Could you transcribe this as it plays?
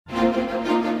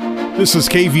This is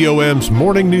KVOM's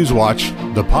Morning News Watch,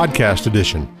 the podcast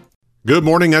edition. Good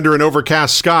morning. Under an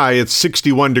overcast sky, it's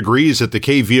 61 degrees at the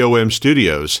KVOM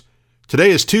studios. Today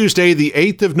is Tuesday, the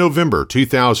 8th of November,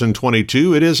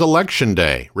 2022. It is Election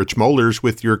Day. Rich Mollers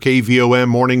with your KVOM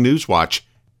Morning News Watch.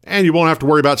 And you won't have to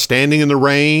worry about standing in the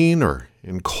rain or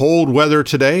in cold weather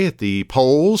today at the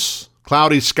polls.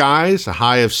 Cloudy skies, a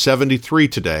high of 73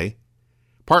 today.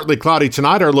 Partly cloudy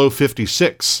tonight, our low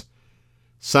 56.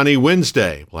 Sunny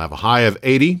Wednesday, we'll have a high of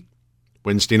 80.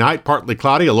 Wednesday night, partly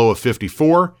cloudy, a low of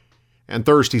 54. And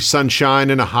Thursday, sunshine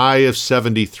and a high of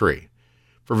 73.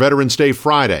 For Veterans Day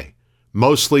Friday,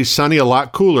 mostly sunny, a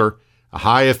lot cooler, a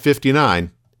high of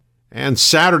 59. And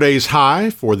Saturday's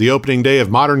high for the opening day of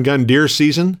modern gun deer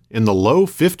season in the low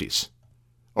 50s.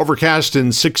 Overcast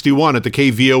and 61 at the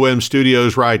KVOM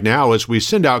studios right now as we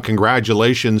send out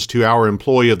congratulations to our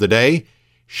employee of the day,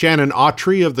 Shannon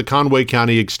Autry of the Conway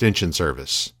County Extension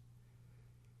Service.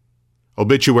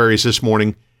 Obituaries this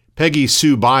morning: Peggy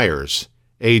Sue Byers,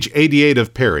 age 88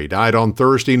 of Perry, died on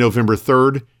Thursday, November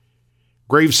 3rd.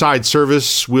 Graveside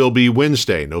service will be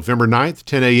Wednesday, November 9th,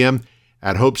 10 a.m.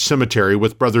 at Hope Cemetery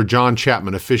with Brother John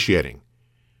Chapman officiating.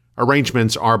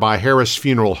 Arrangements are by Harris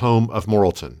Funeral Home of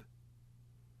Morrilton.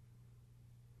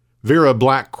 Vera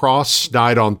Black Cross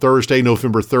died on Thursday,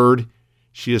 November 3rd.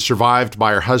 She is survived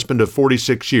by her husband of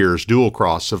 46 years, Dual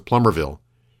Cross of Plumerville.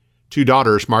 Two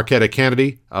daughters, Marquetta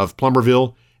Kennedy of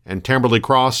Plumerville and Tamberly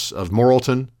Cross of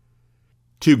Morrilton.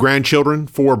 Two grandchildren,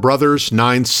 4 brothers,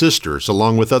 9 sisters,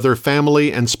 along with other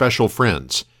family and special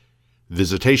friends.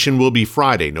 Visitation will be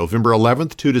Friday, November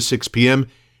 11th, 2 to 6 p.m.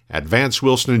 at Vance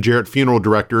Wilson and Jarrett Funeral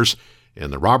Directors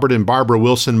in the Robert and Barbara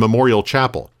Wilson Memorial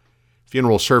Chapel.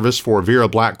 Funeral service for Vera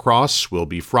Black Cross will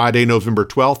be Friday, November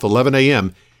 12th, 11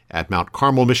 a.m. at Mount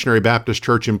Carmel Missionary Baptist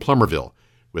Church in Plumerville,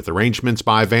 with arrangements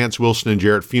by Vance Wilson and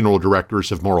Jarrett Funeral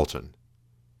Directors of Morrilton.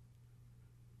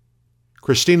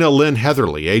 Christina Lynn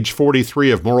Heatherly, age 43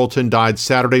 of Morrilton, died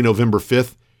Saturday, November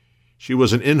 5th. She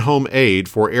was an in-home aide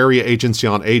for Area Agency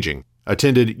on Aging,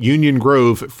 attended Union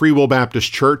Grove Free Will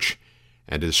Baptist Church,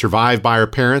 and is survived by her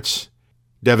parents,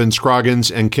 Devin Scroggins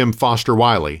and Kim Foster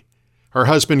Wiley, her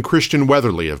husband Christian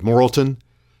Weatherly of Morrilton,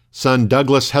 son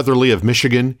Douglas Heatherly of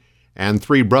Michigan, and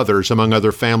 3 brothers, among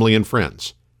other family and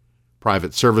friends.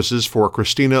 Private services for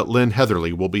Christina Lynn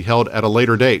Heatherly will be held at a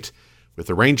later date, with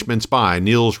arrangements by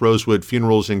Niels Rosewood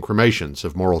Funerals and Cremations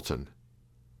of Morrilton.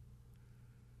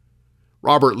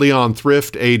 Robert Leon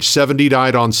Thrift, age 70,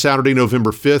 died on Saturday,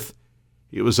 November 5th.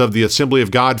 He was of the Assembly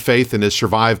of God faith and is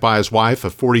survived by his wife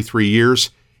of 43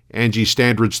 years, Angie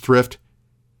Standridge Thrift,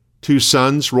 2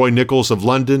 sons, Roy Nichols of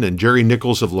London and Jerry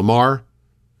Nichols of Lamar,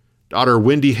 daughter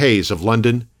Wendy Hayes of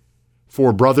London,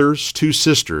 4 brothers, 2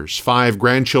 sisters, 5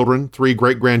 grandchildren, 3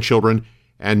 great-grandchildren,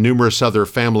 and numerous other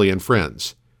family and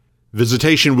friends.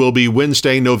 Visitation will be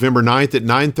Wednesday, November 9th at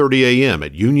 9:30 a.m.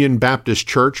 at Union Baptist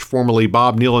Church, formerly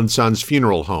Bob Neal & Sons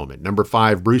Funeral Home at number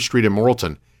 5 Bruce Street in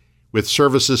Morrilton, with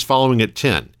services following at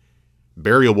 10.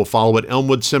 Burial will follow at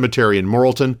Elmwood Cemetery in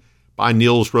Morrilton by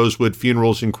Niels Rosewood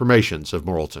Funerals and Cremations of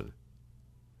Morrilton.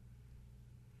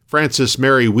 Frances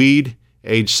Mary Weed,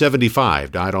 age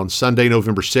 75, died on Sunday,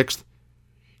 November 6th.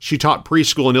 She taught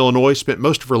preschool in Illinois, spent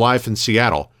most of her life in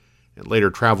Seattle, and later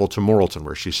traveled to Morrilton,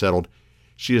 where she settled.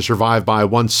 She is survived by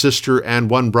 1 sister and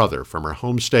 1 brother from her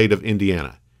home state of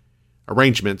Indiana.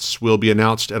 Arrangements will be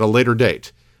announced at a later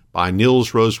date by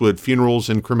Niels Rosewood Funerals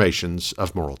and Cremations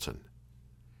of Morrilton.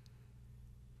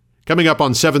 Coming up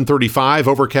on 7:35,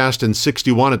 overcast and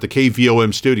 61 at the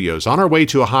KVOM studios. On our way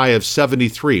to a high of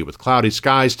 73 with cloudy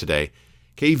skies today,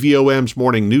 KVOM's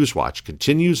Morning News Watch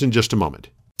continues in just a moment.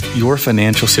 Your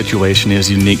financial situation is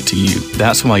unique to you.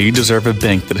 That's why you deserve a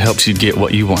bank that helps you get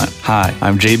what you want. Hi,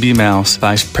 I'm JB Mouse,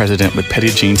 Vice President with Petit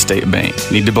Jean State Bank.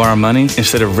 Need to borrow money?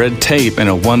 Instead of red tape and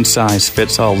a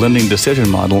one-size-fits-all lending decision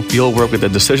model, you'll work with a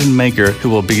decision maker who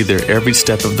will be there every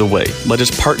step of the way. Let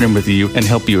us partner with you and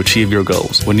help you achieve your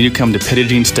goals. When you come to Petit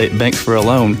Jean State Bank for a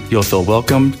loan, you'll feel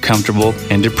welcome, comfortable,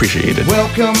 and appreciated.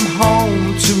 Welcome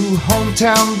home to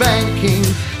hometown banking.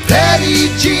 Petit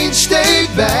Jean State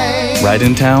Bank. Right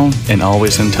in town and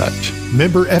always in touch.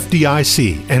 Member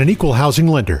FDIC and an equal housing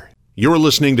lender. You're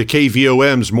listening to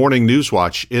KVOM's Morning News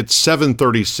Watch. It's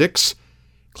 7:36,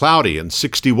 cloudy and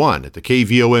 61 at the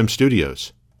KVOM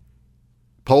studios.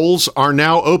 Polls are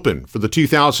now open for the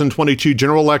 2022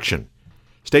 general election.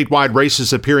 Statewide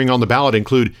races appearing on the ballot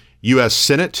include U.S.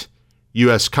 Senate,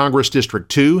 U.S. Congress District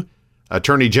 2,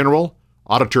 Attorney General,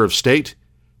 Auditor of State,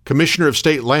 Commissioner of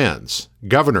State Lands,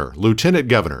 Governor, Lieutenant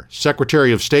Governor,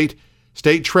 Secretary of State,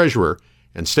 State Treasurer,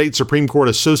 and State Supreme Court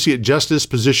Associate Justice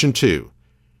Position 2.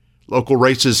 Local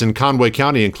races in Conway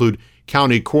County include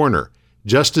County Coroner,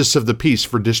 Justice of the Peace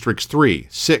for Districts 3,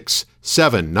 6,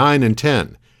 7, 9, and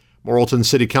 10. Morrilton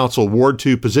City Council Ward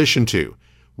 2, Position 2,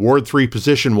 Ward 3,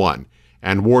 Position 1,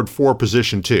 and Ward 4,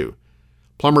 Position 2.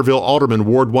 Plumerville Alderman,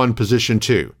 Ward 1, Position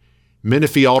 2.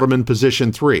 Menifee Alderman,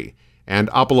 Position 3, and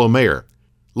Apollo Mayor.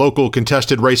 Local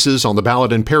contested races on the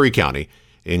ballot in Perry County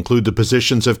include the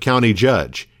positions of County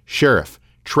Judge, Sheriff,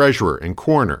 Treasurer, and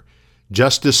Coroner,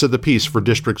 Justice of the Peace for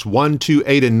Districts 1, 2,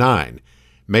 8, and 9,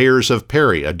 Mayors of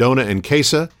Perry, Adona, and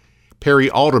Casa, Perry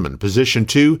Alderman, Position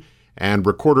 2, and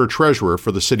Recorder-Treasurer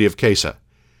for the City of Casa.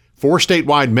 4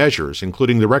 statewide measures,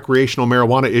 including the recreational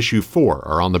marijuana issue 4,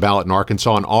 are on the ballot in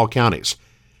Arkansas in all counties.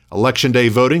 Election day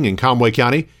voting in Conway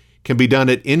County can be done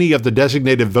at any of the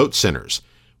designated vote centers,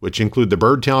 which include the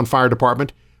Birdtown Fire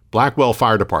Department, Blackwell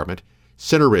Fire Department,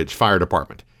 Center Ridge Fire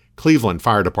Department, Cleveland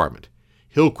Fire Department,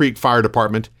 Hill Creek Fire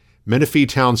Department, Menifee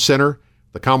Town Center,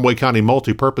 the Conway County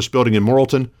Multipurpose Building in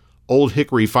Morrilton, Old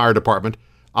Hickory Fire Department,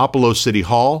 Apollo City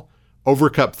Hall,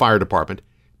 Overcup Fire Department,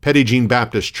 Petit Jean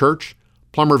Baptist Church,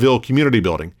 Plumerville Community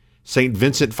Building, St.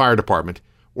 Vincent Fire Department,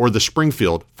 or the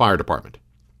Springfield Fire Department.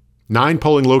 9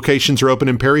 polling locations are open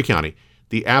in Perry County.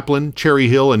 The Applin, Cherry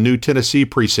Hill, and New Tennessee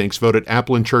precincts vote at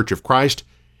Applin Church of Christ.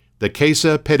 The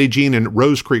Casa, Petit Jean, and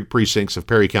Rose Creek precincts of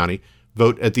Perry County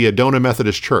vote at the Adona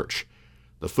Methodist Church.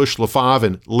 The Fush-LaFave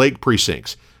and Lake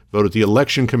precincts vote at the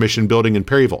Election Commission building in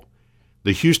Perryville.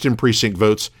 The Houston precinct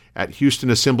votes at Houston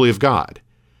Assembly of God.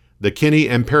 The Kinney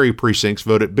and Perry precincts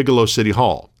vote at Bigelow City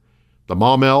Hall. The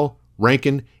Maumelle,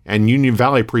 Rankin, and Union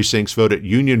Valley precincts vote at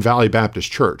Union Valley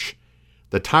Baptist Church.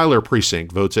 The Tyler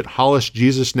precinct votes at Hollis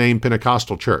Jesus Name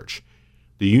Pentecostal Church.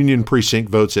 The Union precinct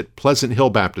votes at Pleasant Hill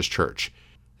Baptist Church.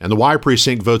 And the Y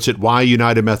precinct votes at Y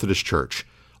United Methodist Church.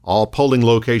 All polling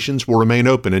locations will remain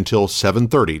open until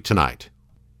 7:30 tonight.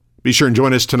 Be sure and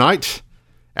join us tonight.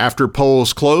 After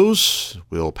polls close,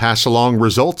 we'll pass along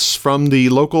results from the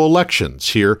local elections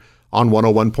here on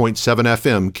 101.7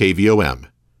 FM KVOM.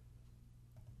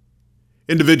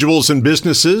 Individuals and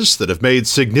businesses that have made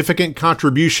significant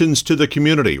contributions to the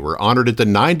community were honored at the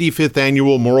 95th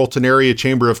Annual Morrilton Area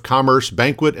Chamber of Commerce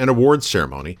Banquet and Awards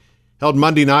Ceremony, held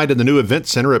Monday night in the new Event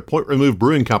Center at Point Remove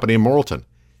Brewing Company in Morrilton.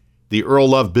 The Earl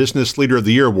Love Business Leader of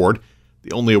the Year Award,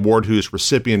 the only award whose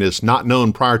recipient is not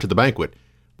known prior to the banquet,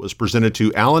 was presented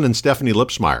to Alan and Stephanie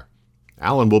Lipsmeyer.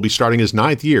 Alan will be starting his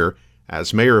 9th year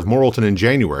as mayor of Morrilton in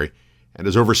January and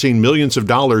has overseen millions of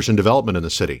dollars in development in the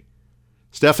city.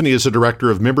 Stephanie is a director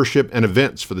of membership and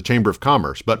events for the Chamber of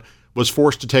Commerce, but was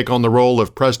forced to take on the role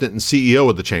of president and CEO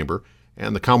of the Chamber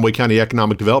and the Conway County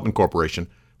Economic Development Corporation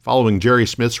following Jerry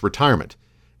Smith's retirement,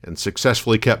 and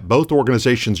successfully kept both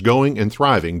organizations going and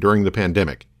thriving during the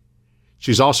pandemic.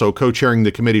 She's also co-chairing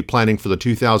the committee planning for the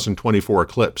 2024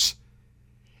 eclipse.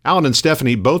 Alan and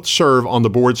Stephanie both serve on the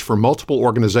boards for multiple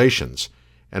organizations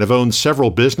and have owned several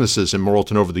businesses in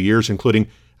Morrilton over the years, including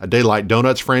a Daylight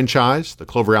Donuts franchise, the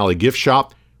Clover Alley Gift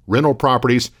Shop, rental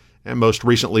properties, and most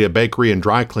recently a bakery and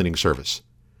dry cleaning service.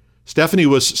 Stephanie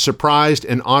was surprised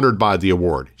and honored by the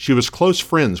award. She was close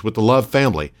friends with the Love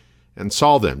family and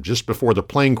saw them just before the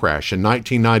plane crash in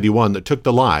 1991 that took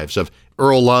the lives of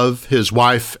Earl Love, his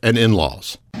wife, and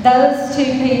in-laws. Those two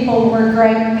people were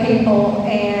great people,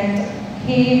 and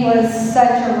he was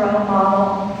such a role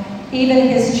model. Even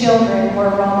his children were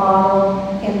a role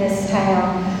model in this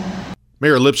town.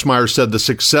 Mayor Lipsmeyer said the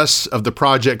success of the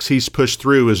projects he's pushed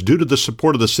through is due to the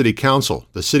support of the city council,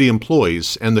 the city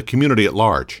employees, and the community at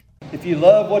large. If you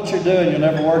love what you're doing, you'll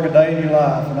never work a day in your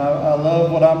life. And I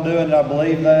love what I'm doing, and I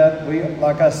believe that.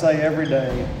 Like I say every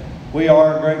day, we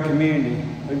are a great community.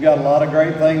 We've got a lot of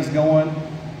great things going,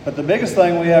 but the biggest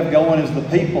thing we have going is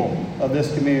the people of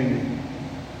this community.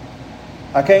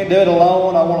 I can't do it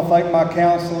alone. I want to thank my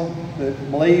council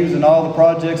that believes in all the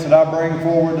projects that I bring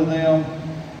forward to them.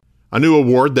 A new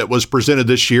award that was presented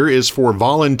this year is for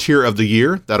Volunteer of the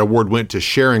Year. That award went to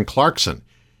Sharon Clarkson.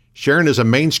 Sharon is a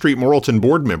Main Street Morrilton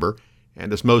board member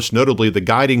and is most notably the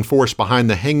guiding force behind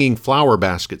the Hanging Flower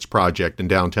Baskets project in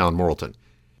downtown Morrilton.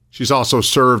 She's also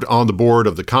served on the board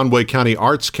of the Conway County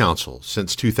Arts Council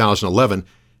since 2011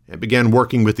 and began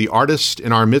working with the Artists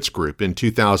in Our Midst group in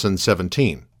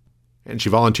 2017. And she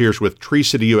volunteers with Tree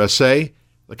City USA,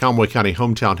 the Conway County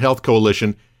Hometown Health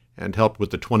Coalition, and helped with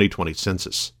the 2020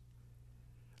 census.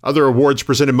 Other awards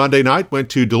presented Monday night went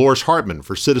to Dolores Hartman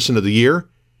for Citizen of the Year,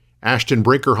 Ashton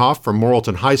Brinkerhoff from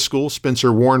Morrilton High School,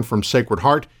 Spencer Warren from Sacred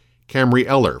Heart, Camry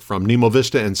Eller from Nemo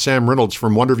Vista, and Sam Reynolds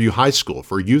from Wonderview High School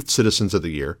for Youth Citizens of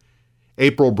the Year,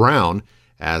 April Brown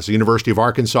as the University of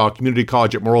Arkansas Community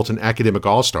College at Morrilton Academic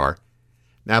All-Star,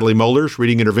 Natalie Mollers,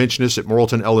 Reading Interventionist at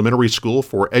Morrilton Elementary School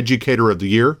for Educator of the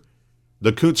Year,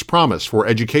 the Kuntz Promise for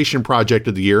Education Project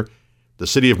of the Year, the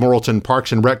City of Morrilton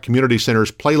Parks and Rec Community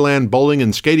Center's Playland Bowling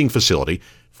and Skating Facility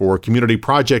for Community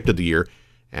Project of the Year,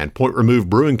 and Point Remove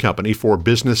Brewing Company for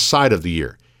Business Side of the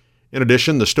Year. In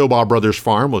addition, the Stobaugh Brothers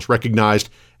Farm was recognized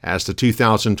as the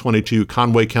 2022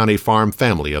 Conway County Farm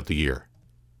Family of the Year.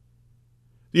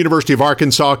 The University of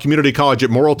Arkansas Community College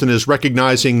at Morrilton is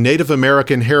recognizing Native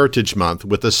American Heritage Month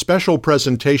with a special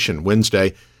presentation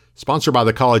Wednesday, sponsored by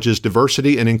the college's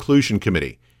Diversity and Inclusion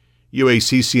Committee.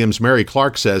 UACCM's Mary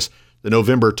Clark says the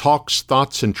November Talks,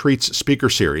 Thoughts, and Treats speaker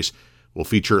series will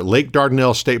feature Lake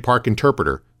Dardanelle State Park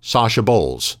interpreter Sasha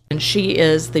Bowles. And she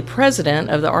is the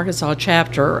president of the Arkansas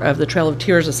chapter of the Trail of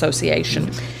Tears Association.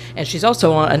 And she's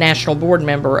also a national board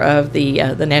member of the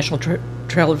National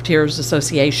Trail of Tears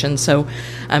Association. So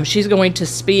she's going to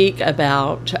speak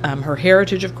about her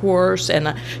heritage, of course,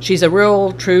 and she's a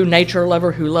real true nature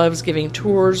lover who loves giving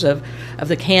tours of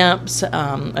the camps,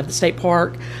 of the state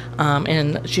park,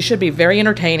 and she should be very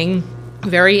entertaining,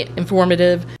 very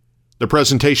informative. The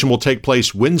presentation will take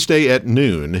place Wednesday at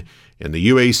noon in the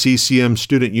UACCM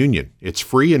Student Union. It's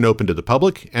free and open to the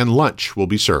public, and lunch will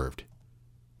be served.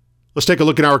 Let's take a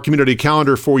look at our community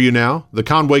calendar for you now. The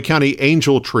Conway County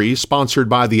Angel Tree, sponsored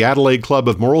by the Adelaide Club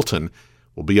of Morrilton,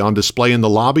 will be on display in the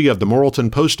lobby of the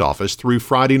Morrilton Post Office through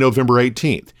Friday, November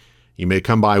 18th. You may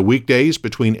come by weekdays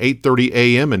between 8:30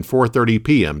 a.m. and 4:30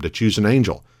 p.m. to choose an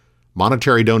angel.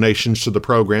 Monetary donations to the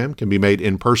program can be made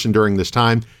in person during this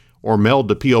time or mailed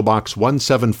to P.O. Box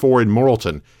 174 in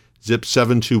Morrilton, zip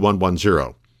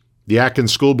 72110. The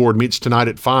Atkins School Board meets tonight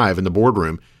at 5 in the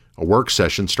boardroom. A work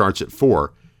session starts at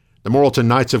 4. The Morrilton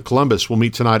Knights of Columbus will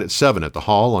meet tonight at 7 at the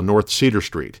Hall on North Cedar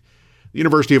Street. The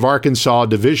University of Arkansas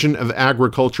Division of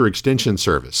Agriculture Extension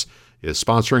Service is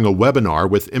sponsoring a webinar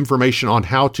with information on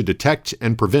how to detect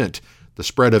and prevent the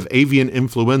spread of avian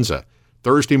influenza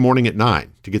Thursday morning at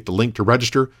 9. To get the link to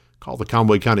register, call the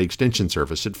Conway County Extension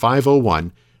Service at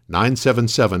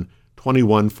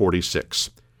 501-977-2146.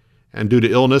 And due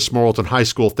to illness, Morrilton High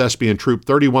School Thespian Troupe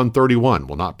 3131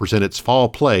 will not present its fall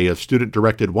play of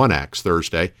student-directed one-acts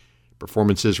Thursday.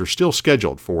 Performances are still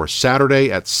scheduled for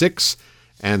Saturday at 6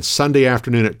 and Sunday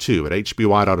afternoon at 2 at H.B.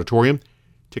 White Auditorium.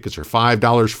 Tickets are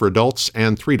 $5 for adults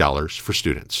and $3 for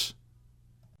students.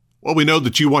 Well, we know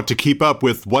that you want to keep up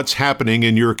with what's happening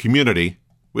in your community.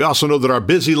 We also know that our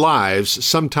busy lives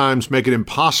sometimes make it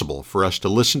impossible for us to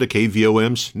listen to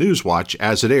KVOM's Newswatch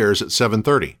as it airs at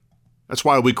 7:30. That's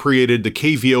why we created the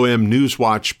KVOM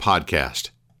Newswatch podcast.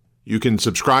 You can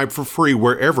subscribe for free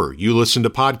wherever you listen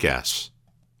to podcasts.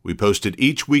 We post it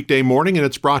each weekday morning, and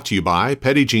it's brought to you by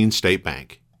Petit Jean State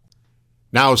Bank.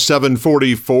 Now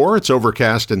 7:44, it's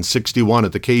overcast and 61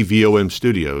 at the KVOM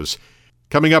studios.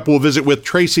 Coming up, we'll visit with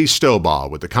Tracy Stobaugh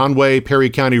with the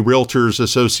Conway-Perry County Realtors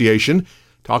Association,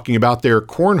 talking about their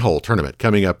cornhole tournament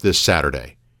coming up this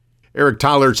Saturday. Eric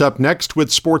Tyler's up next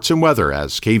with sports and weather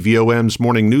as KVOM's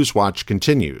Morning News Watch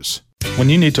continues. When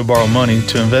you need to borrow money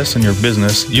to invest in your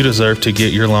business, you deserve to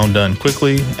get your loan done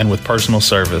quickly and with personal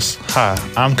service. Hi,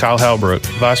 I'm Kyle Halbrook,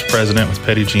 Vice President with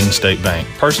Petit Jean State Bank.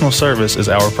 Personal service is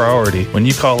our priority. When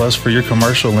you call us for your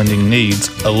commercial lending needs,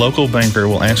 a local banker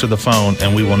will answer the phone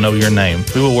and we will know your name.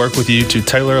 We will work with you to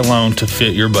tailor a loan to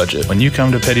fit your budget. When you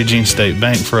come to Petit Jean State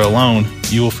Bank for a loan,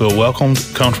 you will feel welcomed,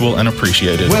 comfortable, and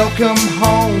appreciated. Welcome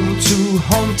home to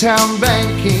hometown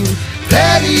banking.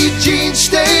 Petit Jean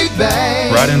State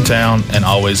Bank. Right in town and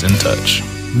always in touch.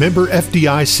 Member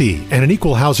FDIC and an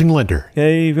equal housing lender.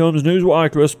 KVOM's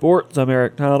Newswatch with sports. I'm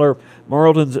Eric Tyler.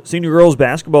 Morrilton's senior girls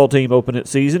basketball team opened its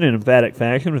season in emphatic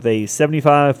fashion with a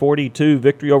 75-42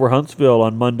 victory over Huntsville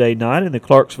on Monday night in the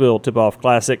Clarksville Tip-Off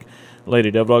Classic. The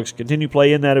Lady Devil-Dogs continue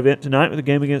play in that event tonight with a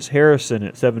game against Harrison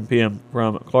at 7 p.m.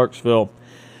 from Clarksville.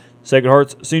 Sacred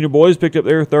Heart's senior boys picked up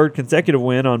their third consecutive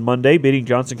win on Monday, beating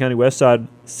Johnson County Westside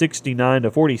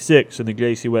 69-46 in the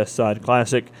JC Westside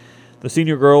Classic. The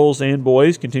senior girls and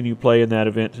boys continue play in that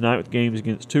event tonight with games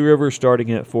against Two Rivers starting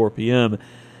at 4 p.m.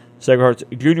 Sacred Heart's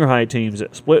junior high teams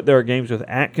split their games with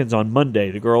Atkins on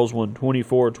Monday. The girls won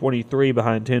 24-23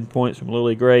 behind 10 points from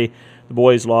Lily Gray. The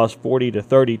boys lost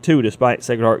 40-32 despite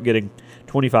Sacred Heart getting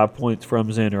 25 points from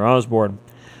Xander Osborne.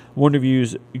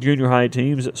 Wonderview's junior high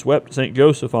teams swept St.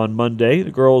 Joseph on Monday.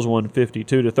 The girls won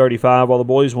 52-35, while the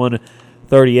boys won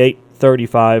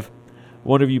 38-35.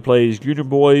 Wonderview plays junior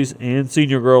boys and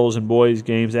senior girls and boys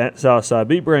games at Southside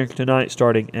Beat Branch tonight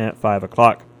starting at 5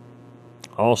 o'clock.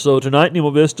 Also tonight,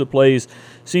 Nemo Vista plays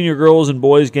senior girls and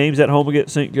boys games at home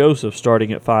against St. Joseph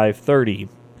starting at 5:30.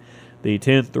 The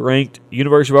 10th-ranked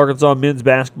University of Arkansas men's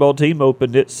basketball team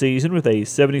opened its season with a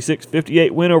 76-58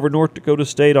 win over North Dakota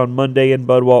State on Monday in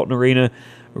Bud Walton Arena.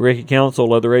 Ricky Council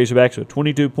led the Razorbacks with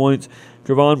 22 points.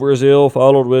 Trevon Brazil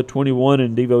followed with 21,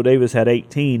 and Devo Davis had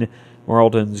 18.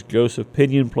 Marlton's Joseph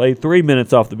Pinion played 3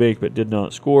 minutes off the bench but did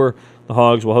not score. The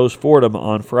Hogs will host Fordham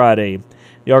on Friday.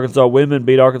 The Arkansas women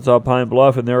beat Arkansas Pine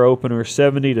Bluff in their opener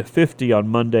 70-50 on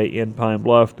Monday in Pine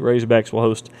Bluff. The Razorbacks will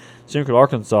host Central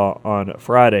Arkansas on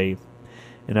Friday.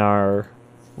 In our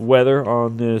weather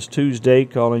on this Tuesday,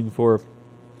 calling for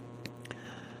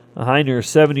a high near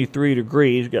 73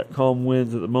 degrees. Got calm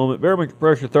winds at the moment. Barometric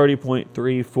pressure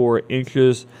 30.34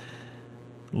 inches.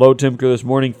 Low temperature this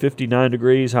morning 59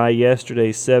 degrees. High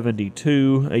yesterday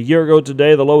 72. A year ago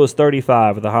today, the low was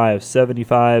 35 with a high of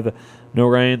 75. No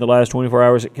rain the last 24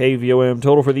 hours at KVOM.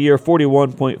 Total for the year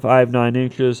 41.59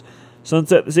 inches.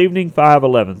 Sunset this evening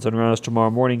 5:11. Sunrise tomorrow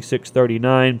morning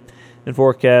 6:39. And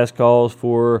forecast calls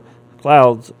for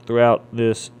clouds throughout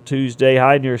this Tuesday.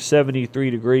 High near 73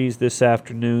 degrees this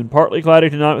afternoon. Partly cloudy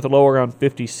tonight with a low around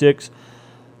 56.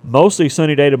 Mostly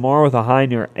sunny day tomorrow with a high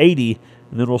near 80.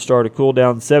 And then we'll start a cool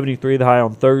down 73, the high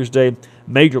on Thursday.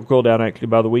 Major cool down actually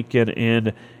by the weekend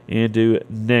and into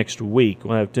next week.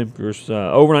 We'll have temperatures,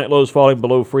 overnight lows falling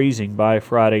below freezing by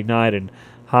Friday night and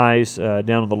highs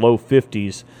down in the low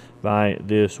 50s by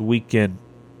this weekend.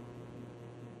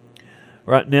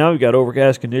 Right now we've got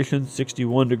overcast conditions,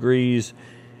 61 degrees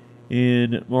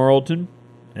in Marlton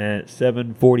at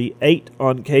 7:48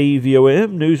 on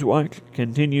KVOM. Newswatch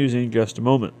continues in just a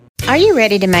moment. Are you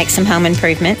ready to make some home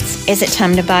improvements? Is it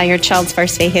time to buy your child's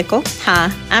first vehicle?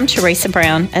 Hi, I'm Teresa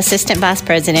Brown, Assistant Vice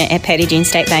President at Petit Jean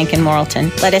State Bank in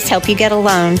Morrilton. Let us help you get a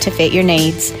loan to fit your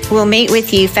needs. We'll meet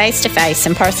with you face-to-face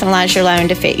and personalize your loan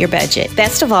to fit your budget.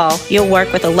 Best of all, you'll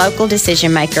work with a local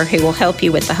decision maker who will help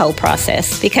you with the whole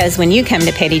process. Because when you come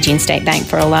to Petit Jean State Bank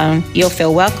for a loan, you'll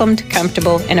feel welcomed,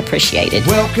 comfortable, and appreciated.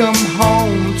 Welcome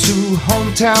home to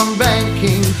hometown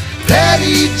banking.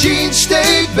 Petit Jean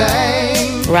State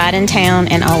Bank. Right in town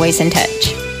and always in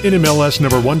touch. NMLS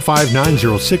number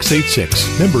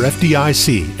 1590686. Member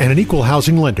FDIC and an equal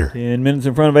housing lender. 10 minutes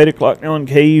in front of 8 o'clock now on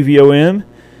KVOM.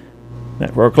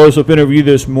 Back for our close-up interview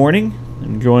this morning.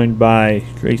 I'm joined by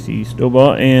Tracy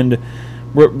Stovall and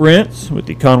Brooke Brents with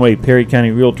the Conway Perry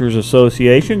County Realtors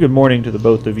Association. Good morning to the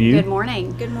both of you. Good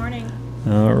morning. Good morning.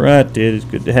 All right. It is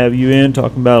good to have you in,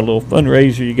 talking about a little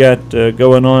fundraiser you got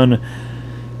going on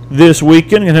this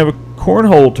weekend. Going to have a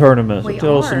cornhole tournament. So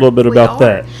tell us a little bit about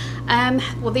that.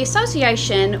 Well, the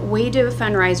association, we do a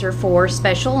fundraiser for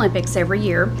Special Olympics every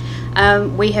year.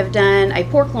 We have done a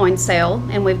pork loin sale,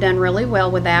 and we've done really well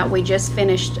with that. We just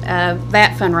finished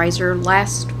that fundraiser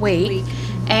last week.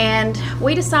 And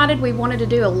we decided we wanted to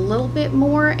do a little bit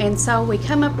more, and so we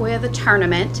come up with a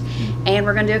tournament, and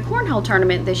we're going to do a cornhole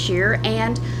tournament this year.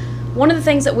 And one of the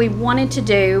things that we wanted to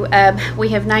do, we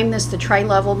have named this the Trey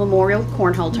Lovell Memorial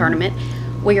Cornhole Tournament.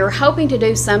 We are hoping to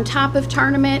do some type of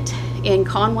tournament in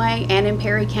Conway and in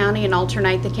Perry County and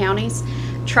alternate the counties.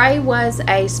 Trey was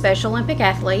a Special Olympic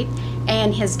athlete,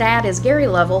 and his dad is Gary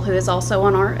Lovell, who is also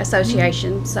on our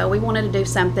association. So we wanted to do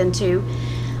something to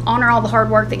honor all the hard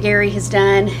work that Gary has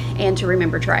done and to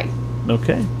remember Trey.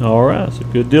 Okay, all right. So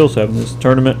good deal. So having this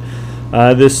tournament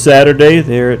this Saturday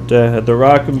there at the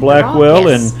Rock in Blackwell,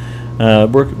 yes.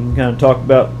 And Brooke can kind of talk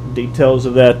about details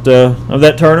of that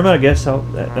tournament. I guess how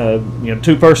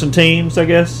two-person teams. I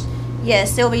guess.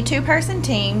 Yes, there'll be two-person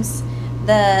teams.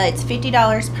 It's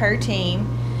 $50 per team.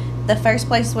 The first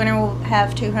place winner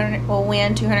will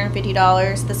win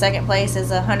 $250. The second place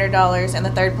is $100, and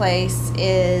the third place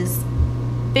is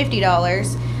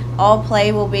 $50. All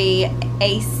play will be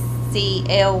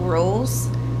ACL rules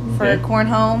for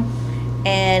cornhole,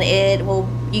 and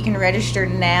you can register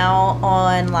now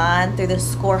online through the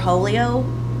Scoreholio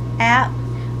app,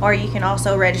 or you can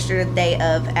also register the day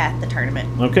of at the tournament.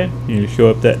 Okay, you show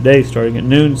up that day starting at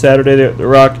noon Saturday there at the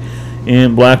Rock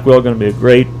in Blackwell. Going to be a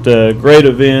great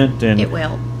event, and it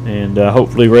will, and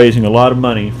hopefully raising a lot of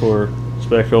money for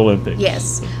Special Olympics.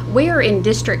 Yes, we are in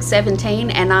District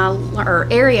 17 or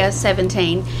Area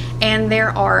 17, and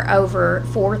there are over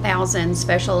 4,000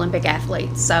 Special Olympic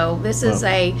athletes. So this is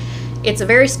it's a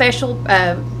very special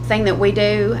thing that we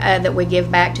do, that we give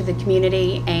back to the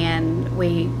community, and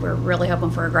we're really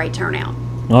hoping for a great turnout.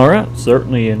 All right,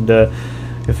 certainly. And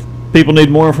if people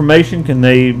need more information, can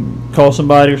they call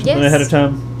somebody or something ahead of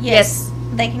time? Yes.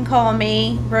 They can call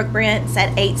me, Brooke Brents,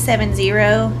 at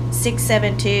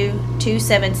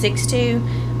 870-672-2762,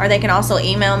 or they can also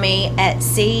email me at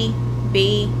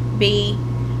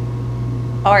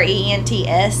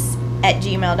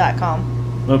cbbrents@gmail.com.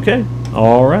 Okay.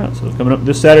 All right. So coming up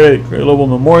this Saturday, the Trey Lovell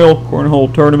Memorial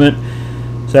Cornhole Tournament,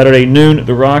 Saturday noon at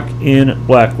the Rock in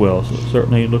Blackwell. So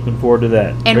certainly looking forward to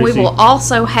that. And Tracy? We will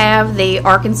also have the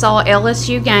Arkansas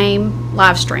LSU game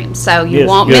live stream, so you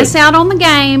won't miss out on the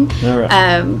game. All right.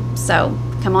 So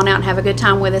come on out and have a good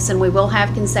time with us, and we will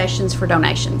have concessions for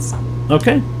donations.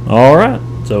 Okay. All right.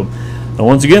 So,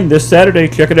 once again, this Saturday,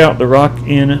 check it out, The Rock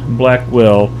in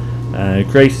Blackwell.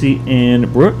 Gracie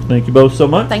and Brooke, thank you both so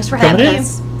much. Thanks for having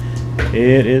us.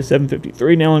 It is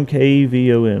 7:53 now on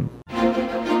KVOM.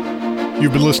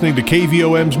 You've been listening to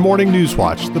KVOM's Morning News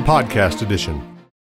Watch, the podcast edition.